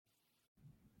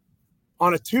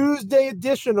On a Tuesday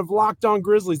edition of Locked On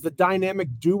Grizzlies, the dynamic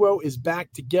duo is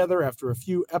back together after a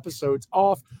few episodes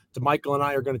off. DeMichael and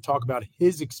I are going to talk about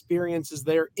his experiences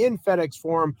there in FedEx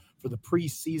Forum for the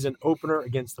preseason opener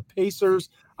against the Pacers.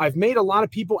 I've made a lot of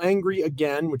people angry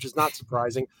again, which is not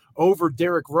surprising, over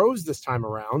Derrick Rose this time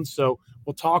around. So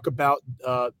we'll talk about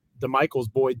DeMichael's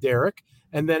boy, Derrick.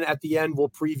 And then at the end, we'll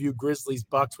preview Grizzlies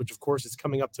Bucks, which, of course, is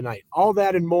coming up tonight. All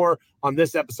that and more on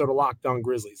this episode of Locked On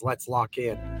Grizzlies. Let's lock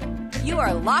in. You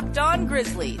are Locked On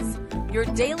Grizzlies, your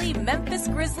daily Memphis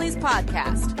Grizzlies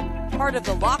podcast. Part of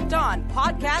the Locked On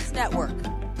Podcast Network,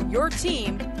 your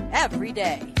team every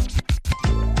day.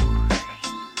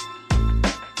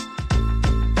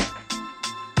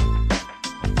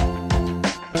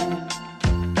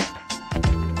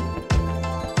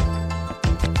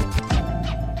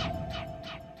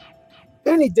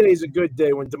 Any day is a good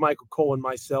day when DeMichael Cole and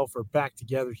myself are back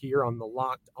together here on the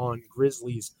Locked On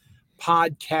Grizzlies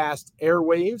podcast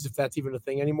airwaves, if that's even a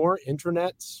thing anymore,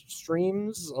 internet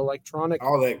streams, electronic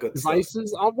all that good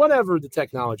devices, stuff. Whatever the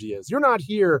technology is. You're not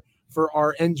here for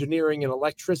our engineering and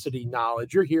electricity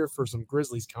knowledge. You're here for some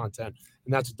Grizzlies content,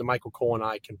 and that's what DeMichael Cole and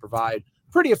I can provide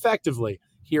pretty effectively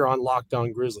here on Locked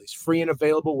On Grizzlies. Free and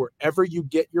available wherever you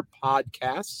get your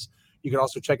podcasts. You can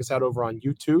also check us out over on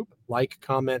YouTube. Like,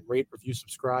 comment, rate, review,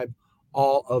 subscribe,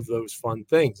 all of those fun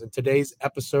things. And today's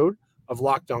episode of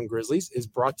Locked On Grizzlies is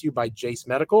brought to you by Jace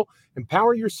Medical.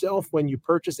 Empower yourself when you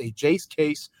purchase a Jace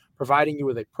case, providing you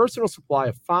with a personal supply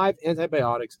of 5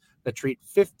 antibiotics that treat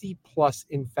 50-plus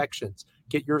infections.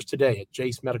 Get yours today at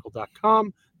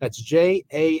jacemedical.com. That's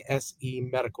J-A-S-E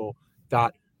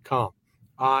medical.com.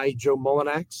 I, Joe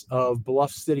Mullinax of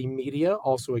Bluff City Media,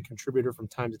 also a contributor from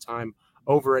time to time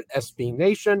over at SB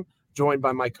Nation, joined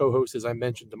by my co-host, as I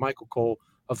mentioned, DeMichael Cole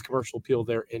of Commercial Appeal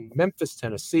there in Memphis,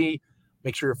 Tennessee.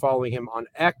 Make sure you're following him on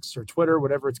X or Twitter,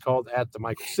 whatever it's called, at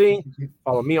DeMichael C.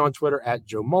 Follow me on Twitter at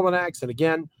Joe Mullinax. And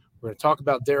again, we're going to talk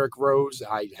about Derrick Rose.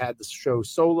 I had the show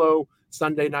solo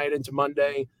Sunday night into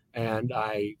Monday, and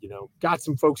I, got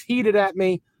some folks heated at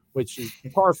me, which is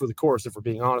par for the course if we're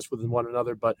being honest with one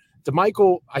another. But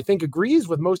DeMichael, I think, agrees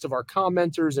with most of our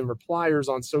commenters and repliers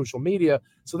on social media.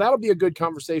 So that'll be a good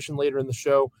conversation later in the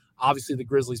show. Obviously, the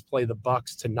Grizzlies play the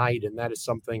Bucks tonight, and that is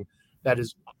something that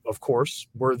is, of course,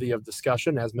 worthy of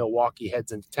discussion as Milwaukee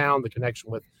heads into town, the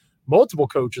connection with multiple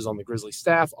coaches on the Grizzlies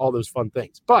staff, all those fun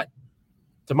things. But,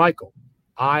 DeMichael,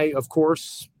 I, of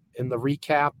course, in the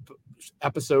recap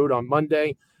episode on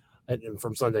Monday and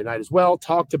from Sunday night as well,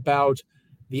 talked about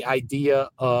the idea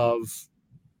of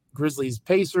Grizzlies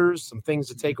Pacers, some things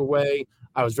to take away.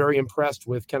 I was very impressed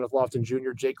with Kenneth Lofton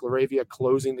Jr., Jake LaRavia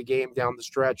closing the game down the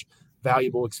stretch.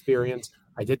 Valuable experience.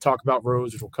 I did talk about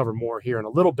Rose, which we'll cover more here in a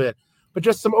little bit. But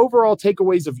just some overall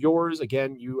takeaways of yours.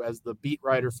 Again, you as the beat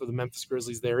writer for the Memphis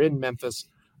Grizzlies there in Memphis.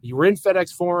 You were in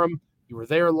FedEx Forum. You were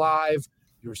there live.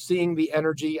 You were seeing the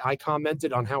energy. I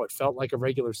commented on how it felt like a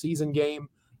regular season game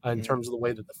in terms of the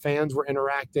way that the fans were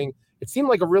interacting. It seemed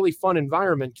like a really fun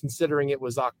environment considering it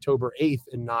was October 8th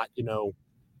and not,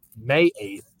 May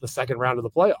 8th, the second round of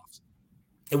the playoffs.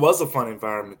 It was a fun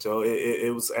environment, Joe.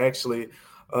 It was actually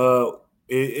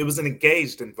it was an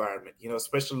engaged environment,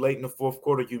 especially late in the fourth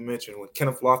quarter. You mentioned when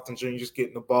Kenneth Lofton Jr. just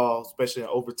getting the ball, especially in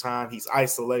overtime, he's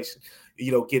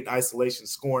getting isolation,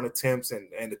 scoring attempts,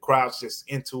 and the crowd's just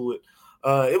into it.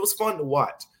 It was fun to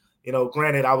watch.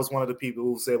 Granted, I was one of the people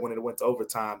who said when it went to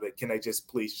overtime that can they just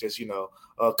please just,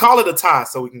 call it a tie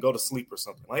so we can go to sleep or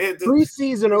something.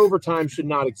 Preseason overtime should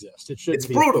not exist. It's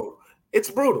brutal. It's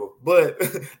brutal. But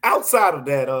outside of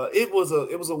that, it was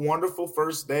a wonderful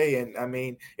first day. And I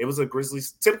mean, it was a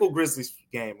typical Grizzlies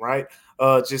game, right?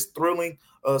 Just thrilling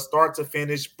start to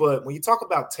finish. But when you talk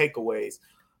about takeaways,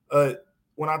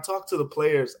 when I talked to the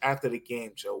players after the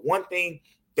game, Joe, one thing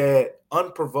that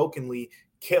unprovokingly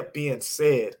kept being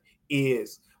said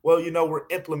is, well, we're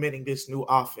implementing this new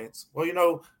offense.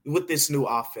 Well, with this new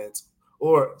offense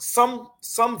or some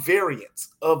variants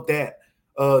of that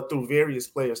through various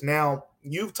players. Now,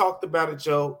 you've talked about it,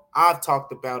 Joe. I've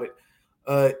talked about it.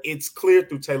 It's clear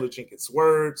through Taylor Jenkins'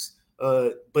 words.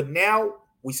 But now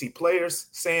we see players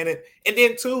saying it. And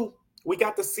then, too, we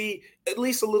got to see at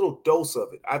least a little dose of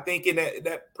it. I think in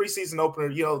that preseason opener,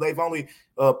 they've only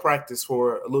practiced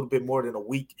for a little bit more than a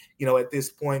week, at this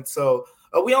point. So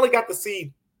we only got to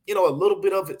see, a little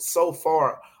bit of it so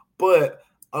far. But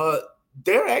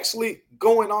they're actually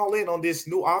going all in on this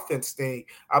new offense thing.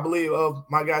 I believe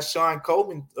my guy Sean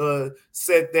Coleman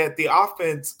said that the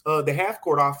offense, the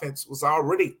half-court offense, was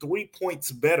already 3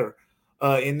 points better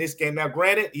in this game. Now,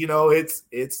 granted, it's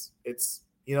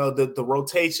the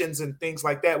rotations and things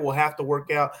like that will have to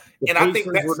work out. I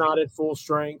think Pacers were not at full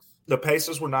strength. The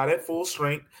Pacers were not at full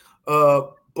strength.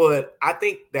 But I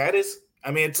think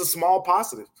it's a small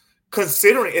positive,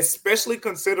 especially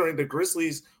considering the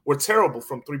Grizzlies were terrible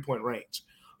from 3-point range.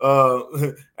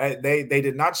 They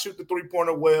did not shoot the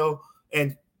 3-pointer well,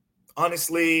 and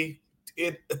honestly,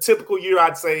 in a typical year,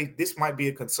 I'd say this might be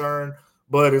a concern.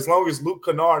 But as long as Luke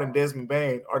Kennard and Desmond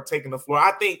Bane are taking the floor,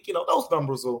 I think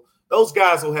those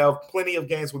guys will have plenty of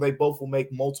games where they both will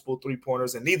make multiple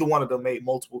 3-pointers, and neither one of them made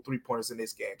multiple 3-pointers in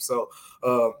this game. So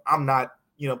I'm not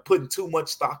putting too much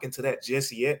stock into that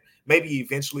just yet. Maybe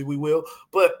eventually we will,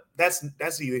 but that's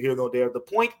neither here nor there. The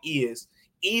point is,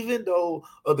 even though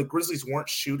the Grizzlies weren't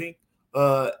shooting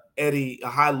at a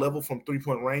high level from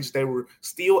 3-point range, they were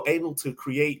still able to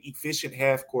create efficient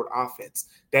half-court offense.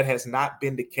 That has not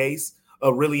been the case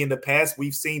really in the past.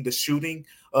 We've seen the shooting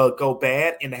go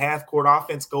bad and the half-court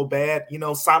offense go bad,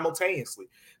 simultaneously.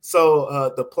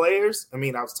 So the players, I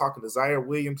was talking to Zaire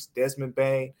Williams, Desmond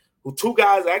Bane, two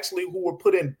guys actually who were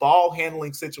put in ball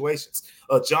handling situations.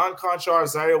 John Conchar,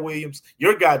 Zaire Williams,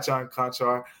 your guy John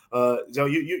Conchar. Joe,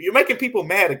 you're making people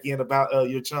mad again about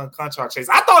your John Conchar chase.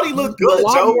 I thought he looked good,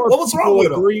 Joe. What was wrong with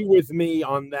him? Agree with me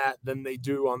on that than they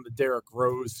do on the Derrick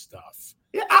Rose stuff.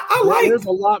 Yeah, there's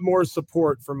a lot more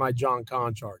support for my John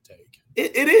Conchar take.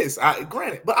 It is,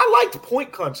 granted, but I liked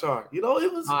Point Conchar. It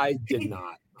was. I did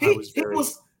not.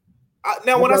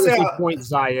 Now when I say Point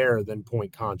Zaire than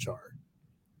Point Conchar.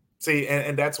 See,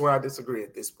 and that's where I disagree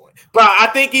at this point. But I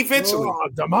think eventually.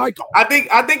 I think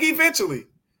eventually.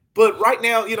 But right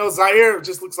now, Zaire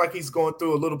just looks like he's going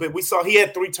through a little bit. We saw he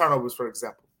had 3 turnovers, for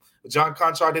example. John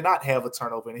Conchar did not have a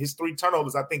turnover. And his 3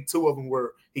 turnovers, I think 2 of them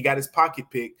were he got his pocket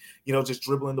pick, just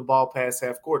dribbling the ball past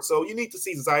half court. So you need to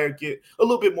see Zaire get a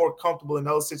little bit more comfortable in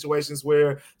those situations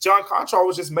where John Conchar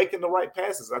was just making the right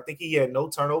passes. I think he had no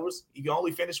turnovers. He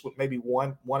only finished with maybe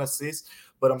one assist,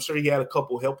 but I'm sure he had a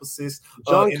couple help assists.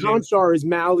 John Conchar is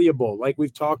malleable, like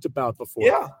we've talked about before.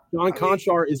 Yeah. John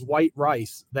Conchar is white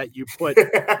rice that you put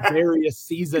various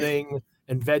seasoning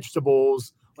and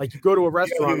vegetables. Like you go to a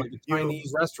restaurant, like a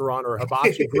Chinese restaurant or a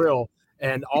hibachi grill,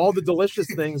 and all the delicious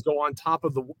things go on top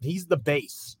of he's the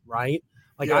base, right?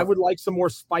 Like I would like some more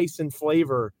spice and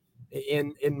flavor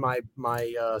in my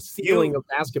ceiling of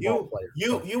basketball players.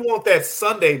 You want that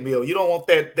Sunday meal. You don't want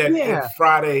that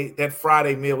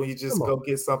Friday meal when you just go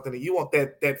get something. You want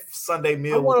that Sunday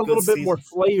meal. I want a little bit more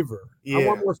flavor. Yeah. I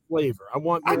want more flavor. I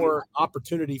want more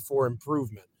opportunity for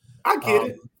improvement. I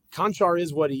get it. Conchar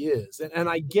is what he is. And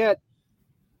I get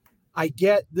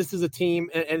this is a team,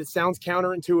 and it sounds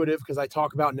counterintuitive because I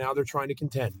talk about now they're trying to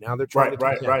contend. Now they're trying to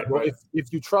contend. Right.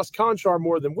 If you trust Conchar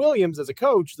more than Williams as a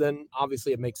coach, then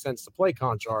obviously it makes sense to play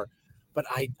Conchar. But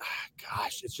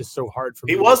it's just so hard for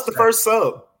me. He was the first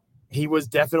sub. He was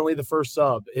definitely the first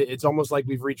sub. It's almost like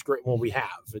we've reached great. Well, we have.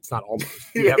 It's not almost.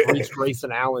 We have reached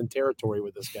Grayson Allen territory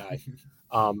with this guy.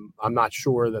 I'm not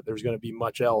sure that there's going to be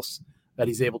much else that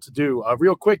he's able to do.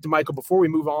 Real quick, DeMichael, before we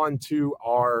move on to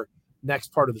our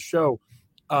next part of the show,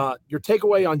 your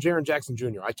takeaway on Jaren Jackson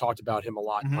Jr. I talked about him a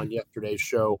lot on yesterday's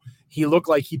show. He looked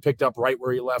like he picked up right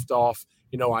where he left off.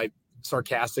 I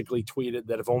sarcastically tweeted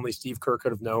that if only Steve Kerr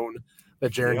could have known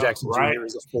that Jaren Jackson Jr.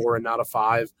 is a 4 and not a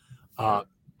 5.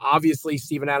 Obviously,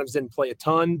 Steven Adams didn't play a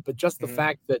ton, but just the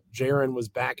fact that Jaren was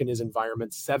back in his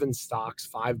environment, 7 stocks,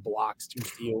 5 blocks, 2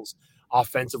 steals.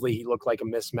 Offensively, he looked like a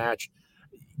mismatch.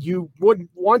 You would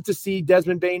want to see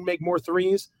Desmond Bane make more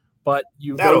threes, but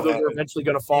know those are eventually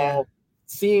going to fall. Yeah.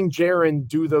 Seeing Jaren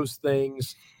do those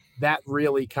things, that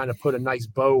really kind of put a nice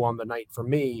bow on the night for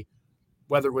me,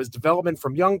 whether it was development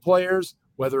from young players,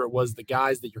 whether it was the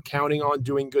guys that you're counting on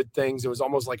doing good things. It was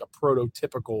almost like a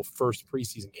prototypical first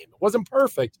preseason game. It wasn't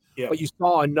perfect, but you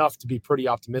saw enough to be pretty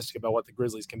optimistic about what the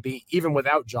Grizzlies can be, even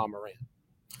without John Moran.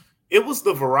 It was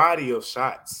the variety of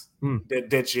shots that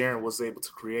Jaren was able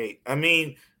to create.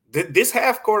 This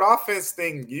half-court offense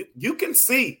thing, you can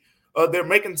see they're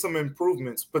making some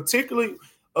improvements. Particularly,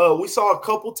 we saw a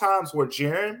couple times where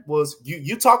Jaren was –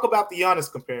 you talk about the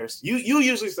Giannis comparison. You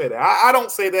usually say that. I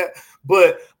don't say that,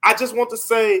 but I just want to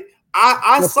say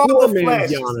I saw the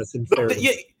flash.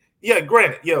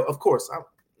 Granted. Yeah, of course.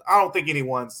 I don't think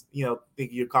anyone's,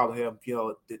 think you're calling him,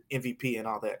 the MVP and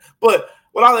all that. But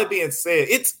with all that being said,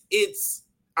 it's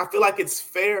I feel like it's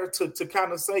fair to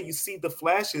kind of say you see the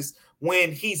flashes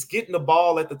when he's getting the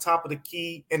ball at the top of the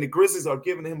key and the Grizzlies are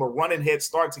giving him a running head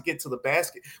start to get to the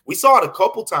basket. We saw it a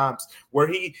couple times where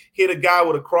he hit a guy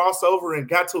with a crossover and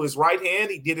got to his right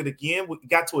hand. He did it again,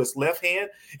 got to his left hand.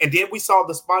 And then we saw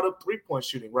the spot up 3-point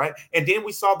shooting, right? And then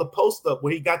we saw the post up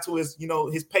where he got to his,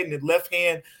 his patented left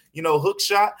hand, hook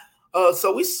shot.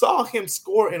 So we saw him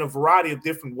score in a variety of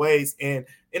different ways. And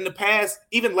in the past,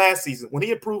 even last season, when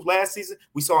he improved last season,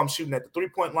 we saw him shooting at the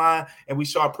three-point line, and we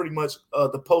saw pretty much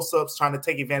the post-ups trying to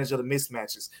take advantage of the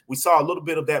mismatches. We saw a little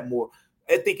bit of that more.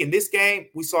 I think in this game,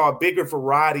 we saw a bigger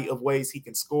variety of ways he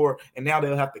can score, and now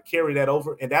they'll have to carry that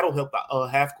over, and that'll help the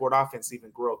half-court offense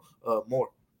even grow more.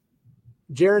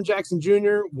 Jaren Jackson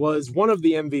Jr. was one of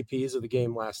the MVPs of the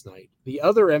game last night. The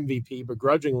other MVP,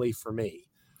 begrudgingly for me,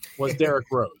 was Derrick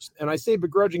Rose. And I say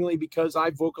begrudgingly because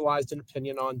I vocalized an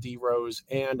opinion on D Rose,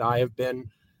 and I have been,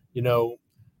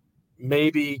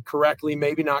 maybe correctly,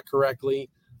 maybe not correctly,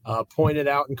 pointed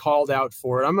out and called out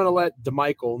for it. I'm going to let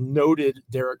DeMichael, noted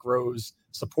Derrick Rose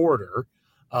supporter,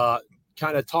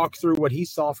 kind of talk through what he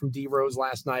saw from D Rose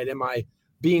last night. Am I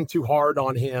being too hard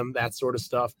on him? That sort of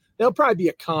stuff. That'll probably be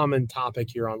a common topic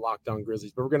here on Locked On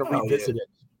Grizzlies, but we're going to revisit it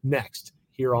next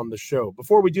here on the show.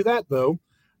 Before we do that, though,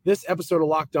 this episode of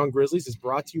Locked On Grizzlies is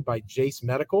brought to you by Jace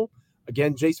Medical.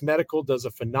 Again, Jace Medical does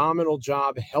a phenomenal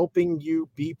job helping you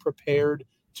be prepared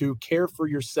to care for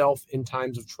yourself in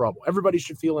times of trouble. Everybody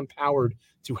should feel empowered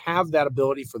to have that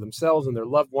ability for themselves and their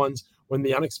loved ones when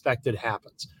the unexpected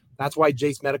happens. That's why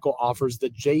Jace Medical offers the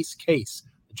Jace Case.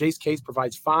 The Jace Case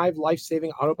provides 5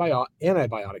 life-saving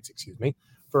antibiotics,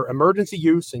 for emergency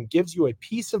use and gives you a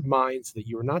peace of mind so that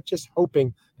you are not just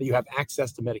hoping that you have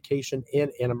access to medication in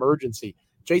an emergency.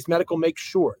 Jace Medical makes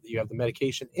sure that you have the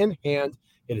medication in hand.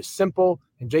 It is simple,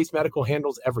 and Jace Medical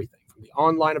handles everything from the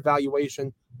online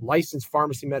evaluation, licensed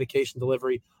pharmacy medication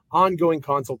delivery, ongoing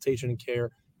consultation and care.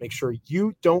 Make sure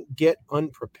you don't get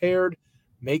unprepared,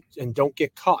 and don't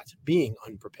get caught being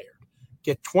unprepared.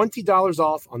 Get $20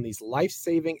 off on these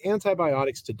life-saving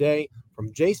antibiotics today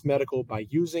from Jace Medical by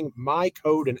using my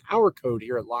code and our code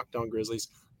here at Locked On Grizzlies,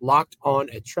 Locked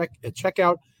On at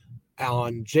checkout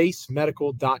on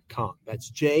jacemedical.com.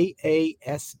 That's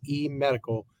JASE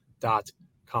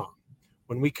medical.com.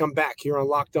 When we come back here on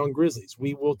Locked On Grizzlies,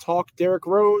 we will talk Derrick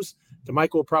Rose.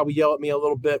 DeMichael will probably yell at me a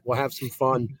little bit. We'll have some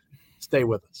fun. Stay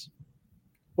with us.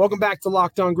 Welcome back to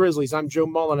Locked On Grizzlies. I'm Joe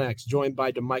Mullinax, joined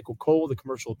by DeMichael Cole, the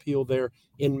commercial appeal there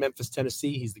in Memphis,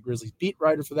 Tennessee. He's the Grizzlies beat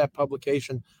writer for that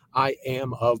publication. I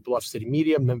am of Bluff City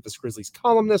Media, Memphis Grizzlies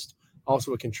columnist,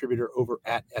 also a contributor over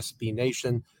at SB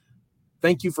Nation.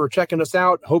 Thank you for checking us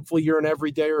out. Hopefully you're an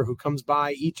everydayer who comes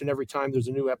by each and every time there's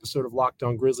a new episode of Locked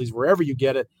On Grizzlies, wherever you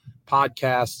get it,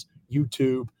 podcasts,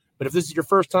 YouTube. But if this is your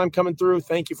first time coming through,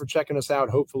 thank you for checking us out.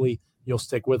 Hopefully you'll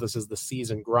stick with us as the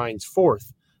season grinds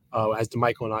forth. As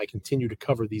DeMichael and I continue to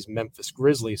cover these Memphis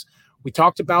Grizzlies. We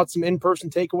talked about some in-person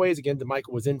takeaways. Again,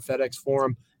 DeMichael was in FedEx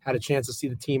Forum, had a chance to see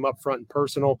the team up front and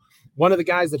personal. One of the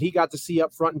guys that he got to see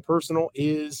up front and personal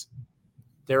is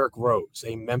Derrick Rose,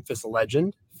 a Memphis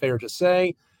legend, fair to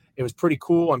say. It was pretty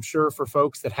cool, I'm sure, for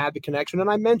folks that had the connection. And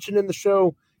I mentioned in the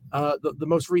show, the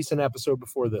most recent episode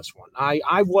before this one,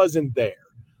 I wasn't there.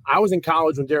 I was in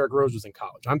college when Derrick Rose was in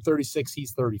college. I'm 36,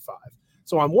 he's 35.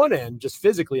 So on one end, just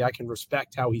physically, I can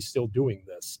respect how he's still doing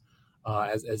this.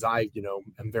 As I,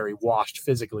 am very washed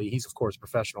physically. He's, of course, a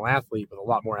professional athlete with a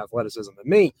lot more athleticism than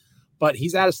me. But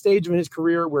he's at a stage in his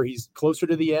career where he's closer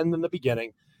to the end than the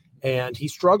beginning. And he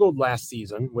struggled last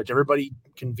season, which everybody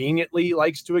conveniently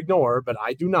likes to ignore, but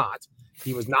I do not.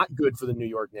 He was not good for the New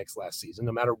York Knicks last season,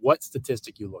 no matter what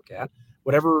statistic you look at.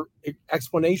 Whatever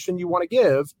explanation you want to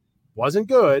give, wasn't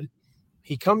good.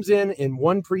 He comes in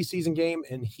one preseason game,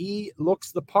 and he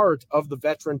looks the part of the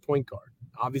veteran point guard.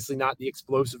 Obviously not the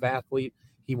explosive athlete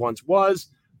he once was.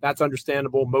 That's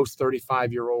understandable. Most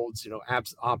 35-year-olds,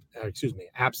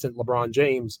 absent LeBron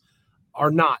James, are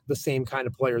not the same kind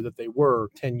of player that they were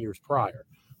 10 years prior.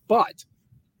 But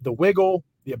the wiggle,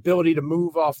 the ability to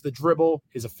move off the dribble,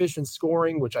 his efficient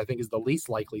scoring, which I think is the least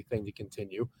likely thing to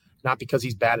continue, not because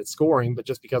he's bad at scoring, but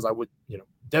just because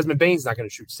Desmond Bane's not going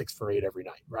to shoot 6 for 8 every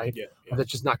night, right? Yeah.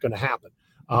 That's just not going to happen.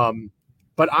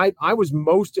 But I was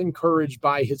most encouraged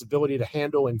by his ability to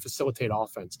handle and facilitate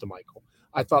offense to Michael.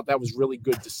 I thought that was really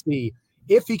good to see.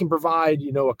 If he can provide,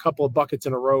 a couple of buckets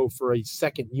in a row for a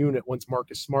second unit once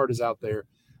Marcus Smart is out there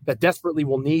that desperately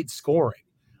will need scoring,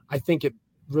 I think it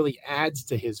really adds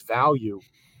to his value.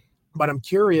 But I'm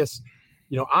curious,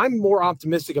 I'm more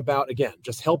optimistic about, again,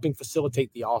 just helping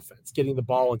facilitate the offense, getting the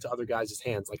ball into other guys'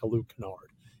 hands like a Luke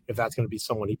Kennard, if that's going to be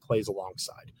someone he plays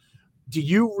alongside. Do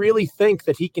you really think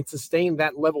that he can sustain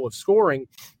that level of scoring?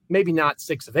 Maybe not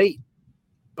 6 of 8,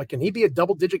 but can he be a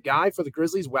double-digit guy for the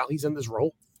Grizzlies while he's in this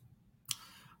role?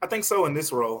 I think so in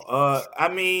this role.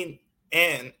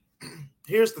 And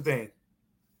here's the thing.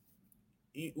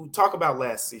 We talk about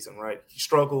last season, right? He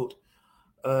struggled,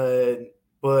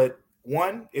 but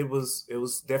one, it was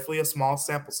definitely a small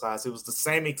sample size. It was the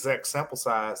same exact sample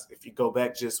size if you go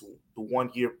back just the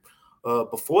 1 year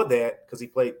before that, because he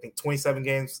played, I think, 27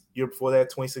 games year before that,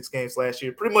 26 games last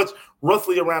year, pretty much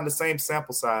roughly around the same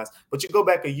sample size. But you go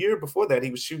back a year before that,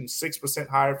 he was shooting 6%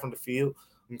 higher from the field,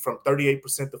 from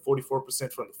 38% to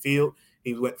 44% from the field.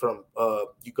 He went from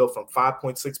you go from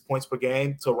 5.6 points per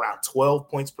game to around 12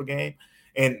 points per game,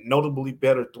 and notably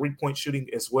better 3-point shooting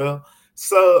as well.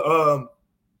 So,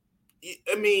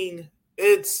 I mean,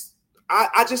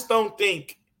 I just don't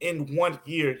think in 1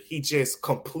 year he just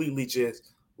completely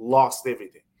just lost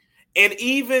everything. And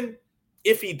even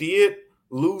if he did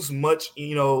lose much,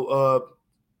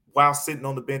 while sitting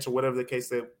on the bench or whatever the case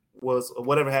that was, or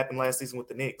whatever happened last season with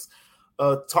the Knicks,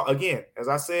 again, as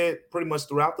I said, pretty much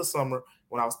throughout the summer,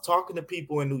 when I was talking to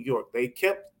people in New York, they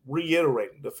kept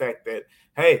reiterating the fact that,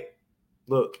 hey,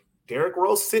 look, Derrick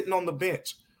Rose sitting on the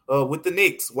bench with the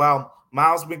Knicks while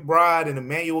Miles McBride and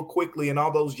Emmanuel Quickley and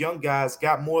all those young guys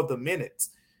got more of the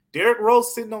minutes. Derrick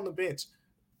Rose sitting on the bench.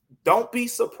 Don't be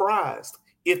surprised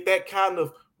if that kind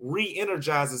of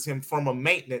re-energizes him from a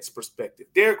maintenance perspective.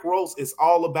 Derrick Rose is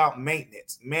all about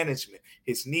maintenance, management,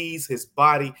 his knees, his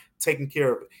body, taking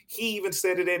care of it. He even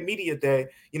said it at Media Day,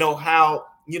 how,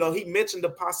 he mentioned the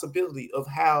possibility of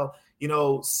how,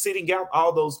 sitting out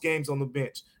all those games on the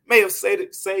bench may have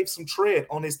saved some tread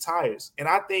on his tires. And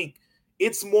I think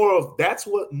it's more of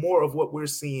what we're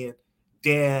seeing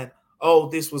than,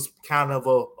 this was kind of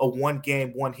a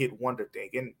one-game, one-hit wonder thing.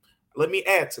 And let me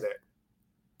add to that,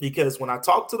 because when I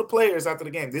talk to the players after the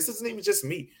game, this isn't even just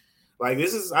me. I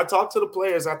talk to the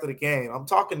players after the game. I'm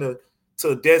talking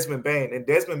to Desmond Bane, and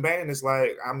Desmond Bane is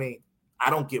like, I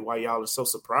don't get why y'all are so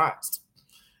surprised.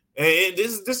 And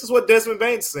this is what Desmond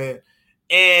Bane said.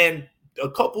 And a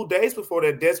couple days before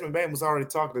that, Desmond Bane was already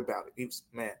talking about it. He was,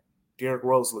 man, Derrick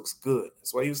Rose looks good.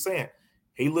 That's what he was saying.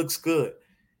 He looks good.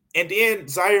 And then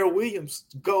Zaire Williams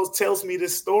tells me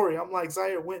this story. I'm like,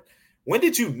 Zaire, when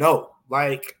did you know?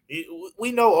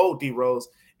 We know old D Rose,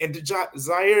 and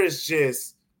Zaire is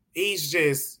he's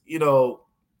just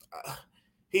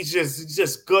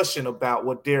gushing about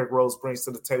what Derrick Rose brings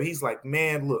to the table. He's like,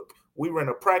 man, look, we were in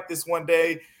a practice one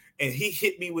day, and he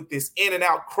hit me with this in and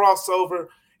out crossover,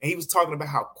 and he was talking about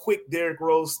how quick Derrick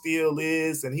Rose still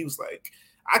is, and he was like,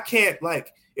 I can't,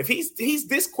 if he's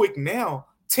this quick now,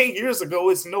 10 years ago,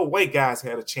 it's no way guys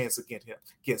had a chance against him.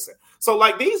 So,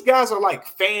 these guys are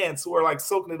fans who are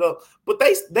soaking it up, but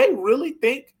they really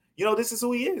think, this is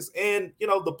who he is. And,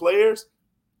 the players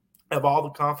have all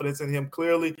the confidence in him.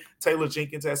 Clearly, Taylor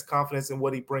Jenkins has confidence in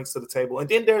what he brings to the table. And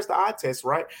then there's the eye test,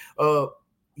 right?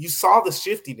 You saw the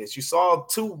shiftiness. You saw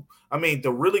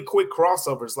the really quick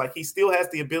crossovers. He still has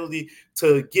the ability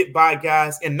to get by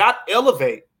guys and not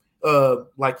elevate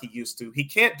like he used to. He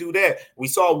can't do that. We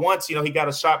saw once, he got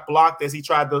a shot blocked as he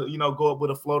tried to, go up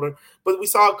with a floater. But we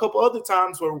saw a couple other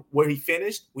times where he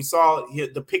finished. We saw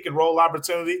the pick and roll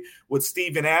opportunity with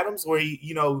Steven Adams, where he,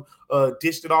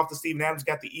 dished it off to Steven Adams,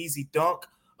 got the easy dunk,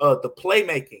 the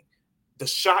playmaking, the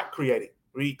shot creating.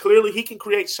 He can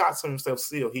create shots for himself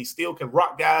still. He still can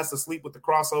rock guys to sleep with the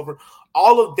crossover.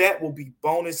 All of that will be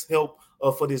bonus help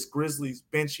for this Grizzlies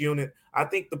bench unit. I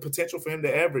think the potential for him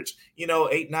to average,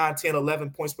 8, 9, 10, 11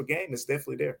 points per game is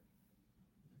definitely there.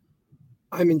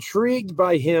 I'm intrigued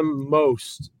by him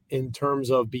most in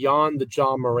terms of beyond the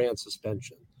Ja Morant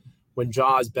suspension. When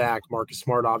Ja's back, Marcus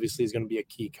Smart obviously is going to be a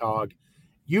key cog.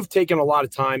 You've taken a lot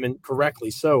of time, and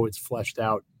correctly so, it's fleshed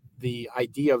out, the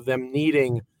idea of them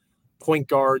needing point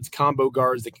guards, combo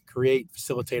guards that can create,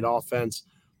 facilitate offense.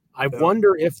 I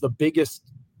wonder if the biggest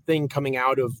thing coming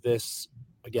out of this,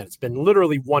 again, it's been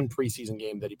literally one preseason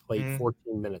game that he played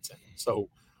 14 minutes in. So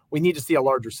we need to see a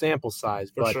larger sample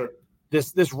size. But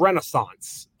this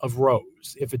renaissance of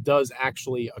Rose, if it does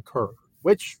actually occur,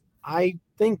 which I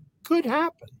think could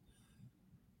happen,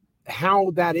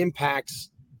 how that impacts,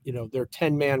 their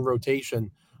 10-man rotation.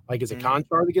 Is it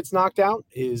Conchar that gets knocked out?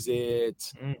 Is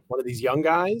it one of these young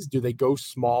guys? Do they go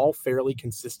small fairly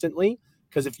consistently?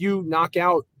 Because if you knock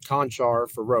out Conchar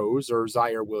for Rose or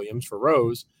Zaire Williams for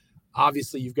Rose,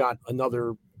 obviously you've got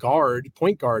another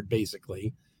point guard,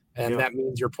 basically. And that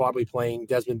means you're probably playing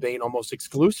Desmond Bane almost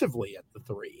exclusively at the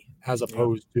 3, as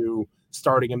opposed to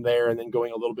starting him there and then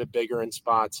going a little bit bigger in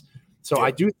spots. So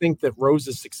I do think that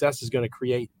Rose's success is going to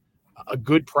create a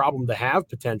good problem to have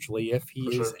potentially if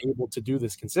he is able to do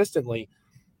this consistently.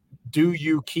 Do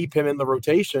you keep him in the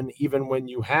rotation even when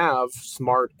you have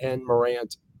Smart and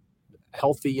Morant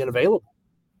healthy and available?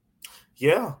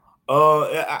 Yeah.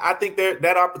 I think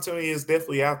that opportunity is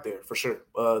definitely out there for sure.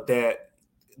 That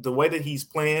the way that he's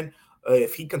playing,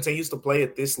 if he continues to play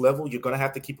at this level, you're going to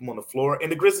have to keep him on the floor.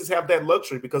 And the Grizzlies have that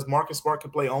luxury because Marcus Smart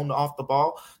can play on and off the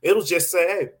ball. It'll just say,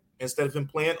 hey, instead of him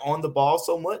playing on the ball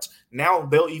so much. Now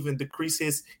they'll even decrease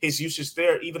his usage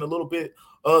there even a little bit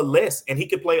less, and he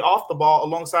could play off the ball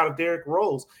alongside of Derrick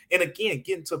Rose. And again,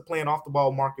 getting to playing off the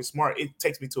ball, Marcus Smart, it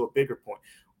takes me to a bigger point.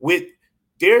 With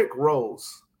Derrick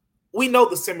Rose, we know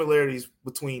the similarities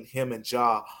between him and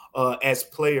Ja as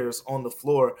players on the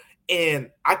floor. And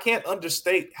I can't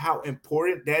understate how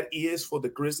important that is for the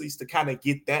Grizzlies to kind of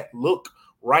get that look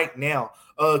right now.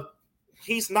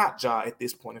 He's not Ja at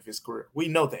this point of his career. We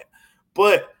know that.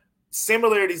 But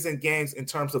similarities in games in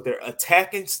terms of their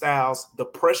attacking styles, the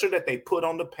pressure that they put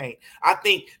on the paint. I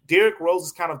think Derrick Rose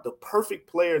is kind of the perfect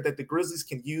player that the Grizzlies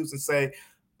can use and say,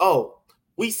 oh,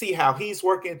 we see how he's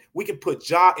working. We can put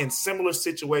Ja in similar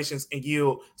situations and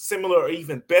yield similar or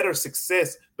even better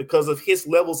success because of his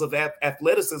levels of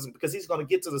athleticism, because he's going to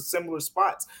get to the similar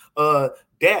spots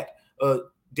that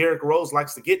Derrick Rose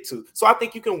likes to get to. So I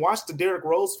think you can watch the Derrick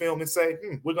Rose film and say,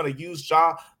 we're going to use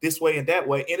Ja this way and that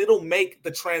way. And it'll make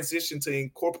the transition to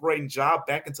incorporating Ja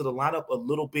back into the lineup a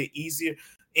little bit easier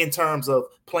in terms of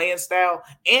playing style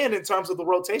and in terms of the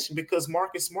rotation, because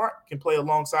Marcus Smart can play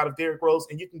alongside of Derrick Rose,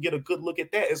 and you can get a good look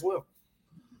at that as well.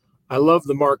 I love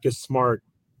the Marcus Smart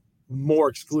more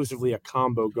exclusively a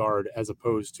combo guard as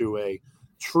opposed to a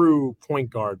true point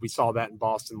guard. We saw that in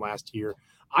Boston last year.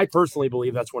 I personally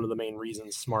believe that's one of the main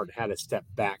reasons Smart had a step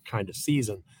back kind of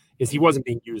season, is he wasn't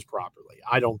being used properly.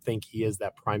 I don't think he is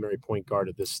that primary point guard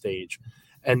at this stage.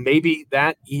 And maybe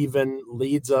that even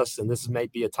leads us, and this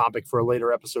might be a topic for a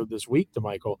later episode this week,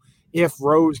 DeMichael, if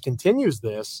Rose continues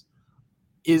this,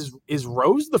 is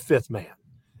Rose the fifth man?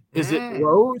 Is it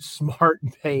Rose, Smart,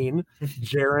 Payne,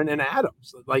 Jaren, and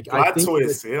Adams? Like, I think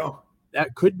twist,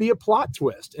 that could be a plot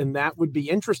twist, and that would be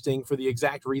interesting for the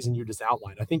exact reason you just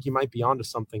outlined. I think you might be onto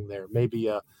something there. Maybe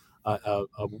a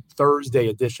Thursday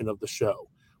edition of the show,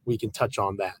 we can touch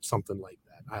on that, something like that.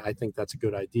 I think that's a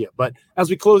good idea. But as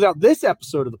we close out this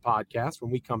episode of the podcast,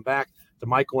 when we come back,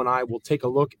 DeMichael and I will take a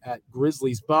look at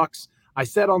Grizzlies Bucks. I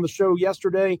said on the show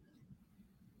yesterday,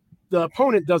 the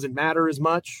opponent doesn't matter as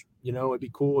much. You know, it'd be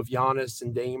cool if Giannis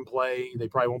and Dame play. They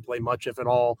probably won't play much, if at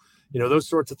all. You know, those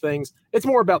sorts of things. It's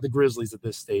more about the Grizzlies at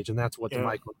this stage, and that's what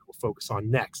DeMichael will focus on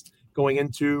next, going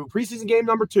into preseason game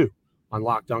number 2 on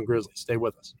Locked On Grizzlies. Stay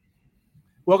with us.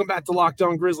 Welcome back to Locked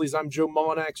On Grizzlies. I'm Joe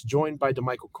Mullinax, joined by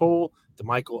DeMichael Cole,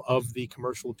 DeMichael of the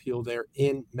Commercial Appeal there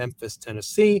in Memphis,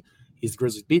 Tennessee. He's the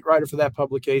Grizzlies beat writer for that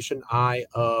publication. I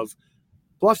of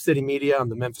Bluff City Media. I'm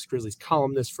the Memphis Grizzlies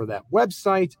columnist for that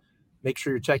website. Make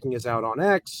sure you're checking us out on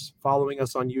X, following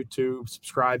us on YouTube,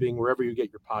 subscribing, wherever you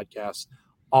get your podcasts,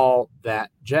 all that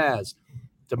jazz.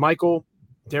 DeMichael,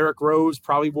 Derrick Rose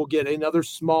probably will get another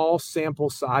small sample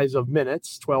size of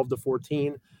minutes, 12 to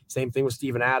 14. Same thing with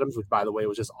Steven Adams, which, by the way,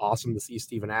 was just awesome to see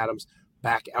Steven Adams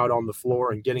back out on the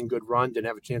floor and getting good run. Didn't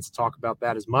have a chance to talk about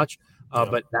that as much,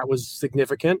 but that was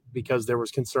significant because there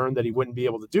was concern that he wouldn't be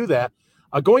able to do that.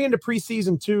 Going into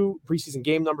preseason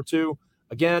game number 2,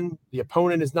 again, the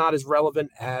opponent is not as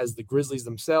relevant as the Grizzlies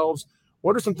themselves.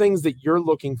 What are some things that you're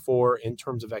looking for in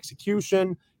terms of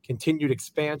execution, continued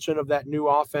expansion of that new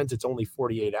offense? It's only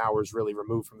 48 hours really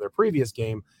removed from their previous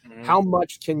game. How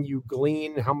much can you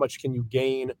glean? How much can you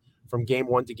gain from game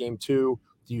 1 to game 2?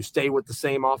 Do you stay with the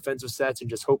same offensive sets and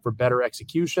just hope for better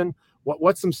execution?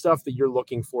 What's some stuff that you're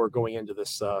looking for going into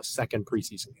this second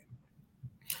preseason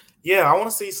game? Yeah, I want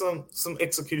to see some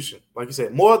execution. Like you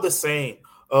said, more of the same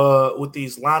with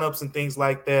these lineups and things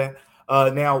like that.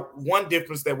 Now, one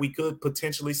difference that we could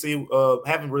potentially see,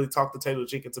 haven't really talked to Taylor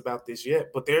Jenkins about this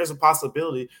yet, but there's a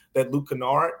possibility that Luke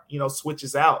Kennard,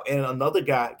 switches out and another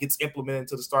guy gets implemented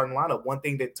into the starting lineup. One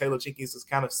thing that Taylor Jenkins has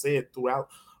kind of said throughout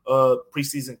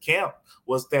preseason camp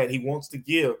was that he wants to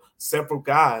give several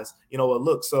guys, a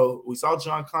look. So we saw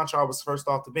John Conchar was first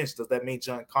off the bench. Does that mean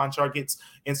John Conchar gets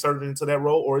inserted into that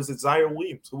role, or is it Zaire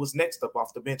Williams, who was next up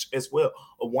off the bench as well?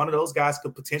 Or one of those guys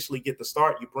could potentially get the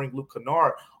start. You bring Luke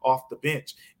Kennard off the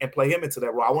bench and play him into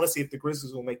that role. I want to see if the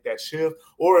Grizzlies will make that shift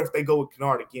or if they go with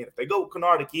Kennard again. If they go with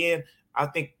Kennard again, I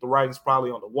think the writing's probably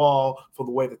on the wall for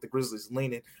the way that the Grizzlies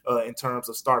leaning in terms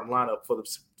of starting lineup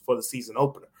for the season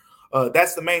opener.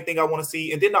 That's the main thing I want to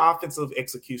see. And then the offensive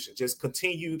execution, just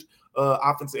continued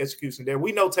offensive execution there.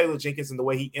 We know Taylor Jenkins and the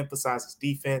way he emphasizes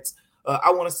defense.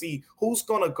 I want to see who's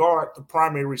going to guard the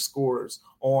primary scorers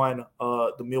on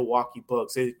the Milwaukee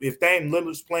Bucks. If Dame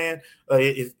Lillard's playing,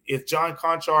 if John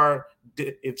Conchar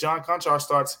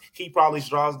starts, he probably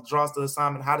draws the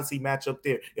assignment. How does he match up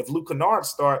there? If Luke Kennard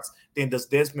starts, then does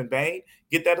Desmond Bane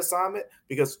get that assignment?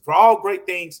 Because for all great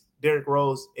things, Derrick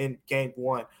Rose in game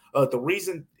 1. The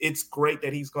reason it's great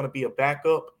that he's going to be a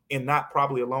backup and not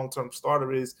probably a long-term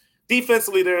starter is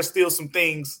defensively there are still some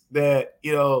things that,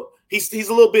 He's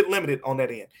a little bit limited on that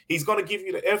end. He's going to give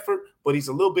you the effort, but he's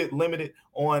a little bit limited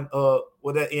on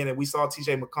with that end. And we saw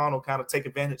T.J. McConnell kind of take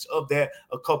advantage of that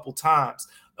a couple times.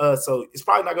 So it's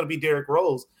probably not going to be Derrick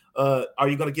Rose. Are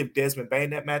you going to give Desmond Bane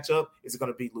that matchup? Is it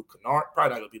going to be Luke Kennard? Probably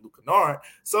not going to be Luke Kennard.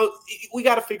 So we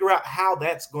got to figure out how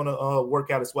that's going to work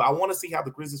out as well. I want to see how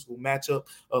the Grizzlies will match up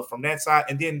from that side.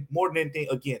 And then more than anything,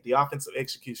 again, the offensive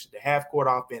execution, the half-court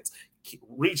offense,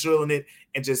 re-drilling it,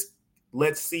 and just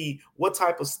let's see what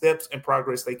type of steps and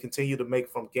progress they continue to make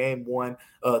from game 1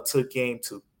 to game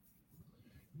 2.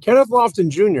 Kenneth Lofton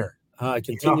Jr.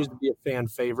 Continues to be a fan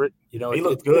favorite. You know, he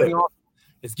looked good.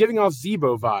 It's giving off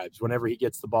Zebo vibes whenever he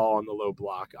gets the ball on the low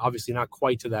block. Obviously not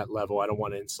quite to that level. I don't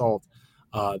want to insult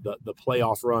the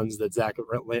playoff runs that Zach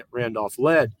Randolph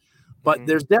led, but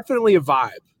there's definitely a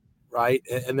vibe, right?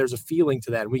 And there's a feeling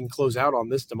to that. And we can close out on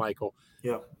this, DeMichael.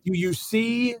 Yeah. Do you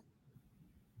see,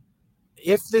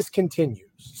 if this continues,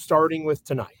 starting with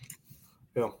tonight,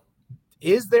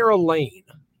 is there a lane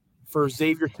for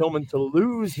Xavier Tillman to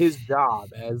lose his job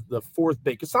as the fourth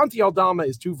big? Because Santi Aldama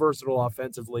is too versatile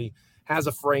offensively, has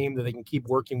a frame that they can keep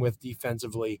working with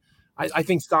defensively. I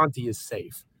think Santi is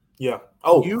safe. Yeah.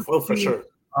 For sure.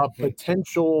 A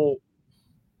potential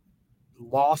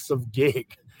loss of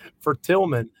gig for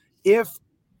Tillman if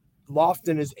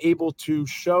Lofton is able to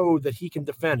show that he can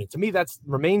defend it. To me, that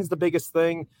remains the biggest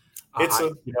thing.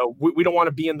 We don't want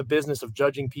to be in the business of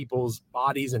judging people's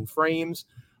bodies and frames,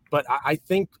 but I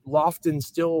think Lofton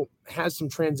still has some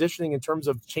transitioning in terms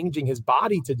of changing his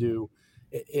body to do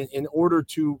in order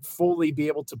to fully be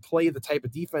able to play the type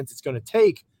of defense it's going to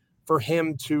take for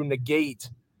him to negate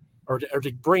or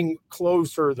to bring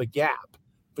closer the gap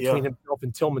between himself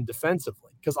and Tillman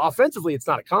defensively. Because offensively, it's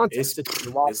not a contest. It's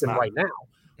Lofton right now.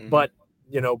 Mm-hmm. But,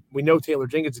 we know Taylor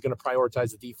Jenkins is going to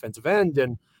prioritize the defensive end,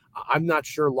 and I'm not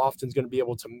sure Lofton's going to be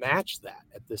able to match that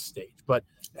at this stage. But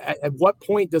at what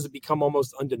point does it become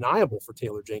almost undeniable for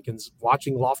Taylor Jenkins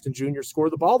watching Lofton Jr. score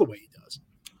the ball the way he does?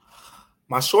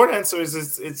 My short answer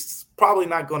is it's probably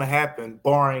not going to happen,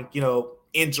 barring,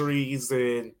 injuries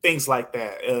and things like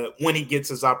that, when he gets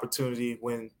his opportunity,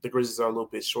 when the Grizzlies are a little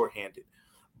bit shorthanded.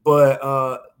 But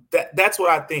that's what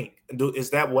I think.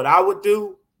 Is that what I would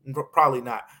do? Probably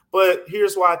not. But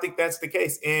here's why I think that's the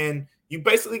case. And you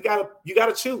basically got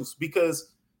to choose,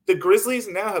 because the Grizzlies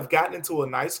now have gotten into a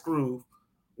nice groove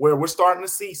where we're starting to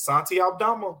see Santi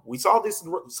Aldama. We saw this.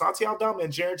 Santi Aldama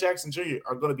and Jaren Jackson Jr.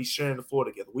 are going to be sharing the floor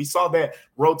together. We saw that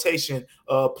rotation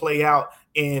play out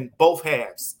in both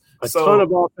halves. A ton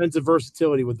of offensive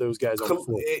versatility with those guys on the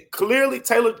floor. Clearly,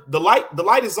 Taylor, the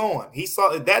light is on. He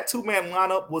saw that two-man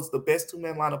lineup was the best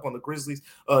two-man lineup on the Grizzlies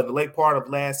the late part of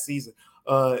last season.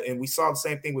 And we saw the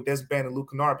same thing with Desmond Bane and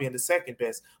Luke Kennard being the second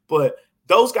best. But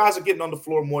those guys are getting on the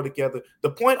floor more together.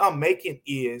 The point I'm making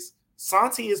is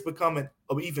Santi is becoming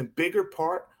an even bigger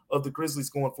part of the Grizzlies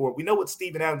going forward. We know what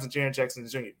Steven Adams and Jaren Jackson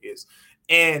Jr. is.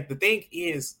 And the thing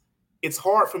is, it's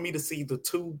hard for me to see the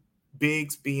two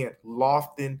bigs being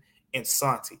Lofton and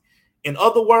Santi. In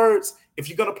other words, if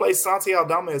you're going to play Santi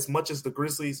Aldama as much as the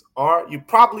Grizzlies are, you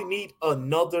probably need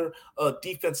another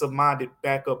defensive-minded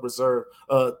backup reserve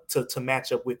to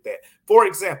match up with that. For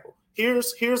example,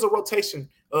 here's a rotation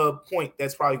point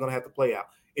that's probably going to have to play out.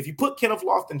 If you put Kenneth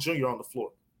Lofton Jr. on the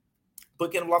floor,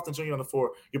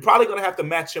 you're probably going to have to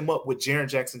match him up with Jaren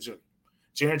Jackson Jr.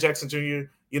 Jaren Jackson Jr.,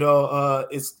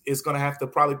 is going to have to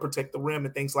probably protect the rim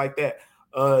and things like that.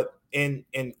 And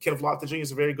Kenneth Lofton Jr.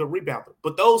 is a very good rebounder.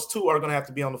 But those two are going to have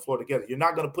to be on the floor together. You're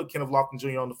not going to put Kenneth Lofton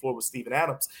Jr. on the floor with Steven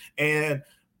Adams. And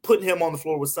putting him on the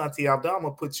floor with Santi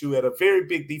Aldama puts you at a very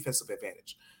big defensive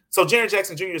advantage. So Jaren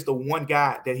Jackson Jr. is the one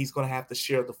guy that he's going to have to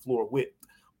share the floor with.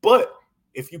 But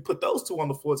if you put those two on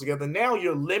the floor together, now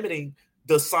you're limiting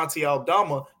the Santi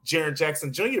Aldama, Jaren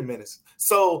Jackson Jr. minutes.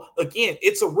 So, again,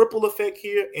 it's a ripple effect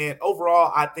here. And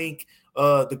overall, I think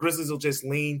the Grizzlies will just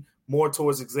lean more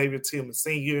towards Xavier Tillman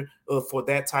Sr. For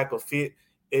that type of fit.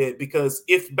 Because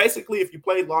if you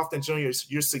play Lofton Jr.,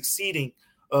 you're succeeding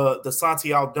the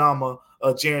Santi Aldama,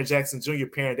 Jaren Jackson Jr.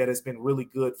 pairing that has been really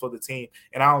good for the team.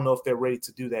 And I don't know if they're ready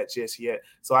to do that just yet.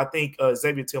 So I think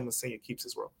Xavier Tillman Sr. keeps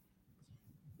his role.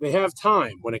 They have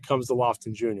time when it comes to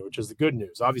Lofton Jr., which is the good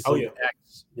news. Obviously,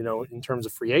 in terms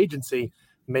of free agency,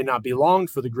 may not be long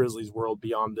for the Grizzlies world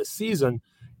beyond this season.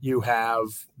 You have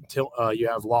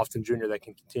Lofton Jr. that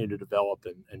can continue to develop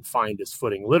and find his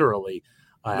footing literally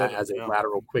as a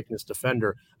lateral quickness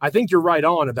defender. I think you're right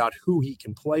on about who he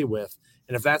can play with.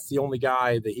 And if that's the only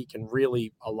guy that he can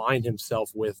really align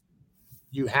himself with,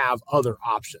 you have other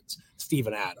options.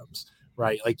 Steven Adams,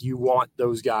 right? Like, you want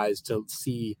those guys to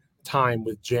see time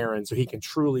with Jaren so he can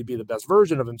truly be the best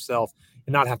version of himself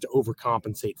and not have to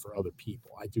overcompensate for other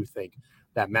people. I do think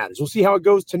that matters. We'll see how it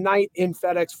goes tonight in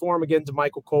FedEx Forum. Again,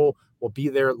 DeMichael Cole will be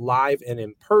there live and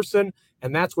in person,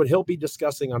 and that's what he'll be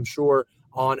discussing, I'm sure,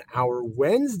 on our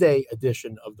Wednesday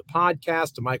edition of the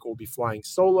podcast. DeMichael will be flying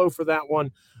solo for that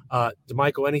one.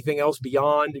 DeMichael, anything else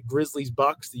beyond Grizzlies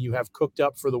Bucks that you have cooked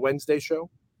up for the Wednesday show?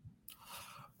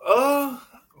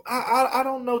 I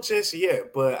don't know just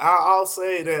yet, but I'll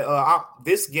say that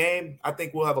this game, I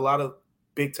think we'll have a lot of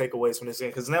big takeaways from this game,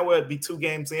 because now we'll be 2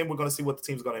 games in. We're going to see what the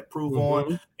team's going to improve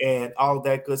on and all of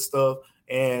that good stuff.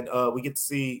 And we get to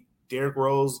see Derrick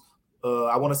Rose.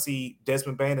 I want to see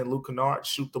Desmond Bane and Luke Kennard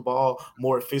shoot the ball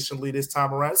more efficiently this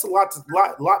time around. It's a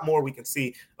lot more we can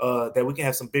see that we can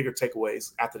have some bigger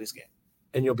takeaways after this game.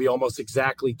 And you'll be almost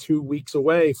exactly 2 weeks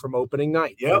away from opening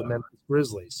night for the Memphis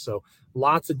Grizzlies. So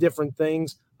lots of different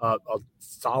things. A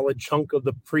solid chunk of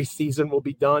the preseason will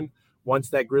be done once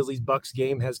that Grizzlies-Bucks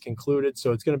game has concluded.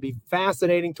 So it's going to be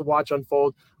fascinating to watch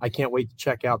unfold. I can't wait to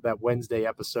check out that Wednesday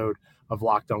episode of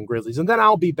Locked On Grizzlies. And then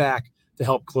I'll be back to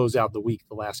help close out the week,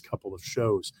 the last couple of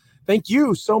shows. Thank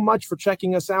you so much for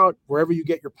checking us out wherever you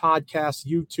get your podcasts,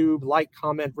 YouTube, like,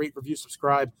 comment, rate, review,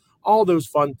 subscribe, all those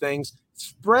fun things.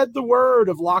 Spread the word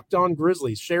of Locked On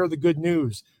Grizzlies. Share the good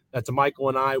news that DeMichael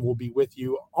and I will be with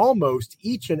you almost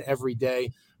each and every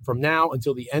day from now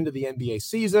until the end of the NBA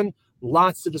season.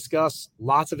 Lots to discuss,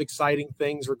 lots of exciting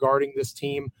things regarding this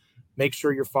team. Make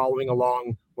sure you're following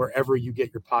along wherever you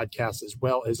get your podcasts, as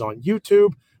well as on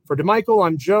YouTube. For DeMichael,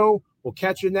 I'm Joe. We'll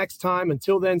catch you next time.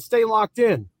 Until then, stay locked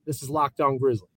in. This is Locked On Grizzlies.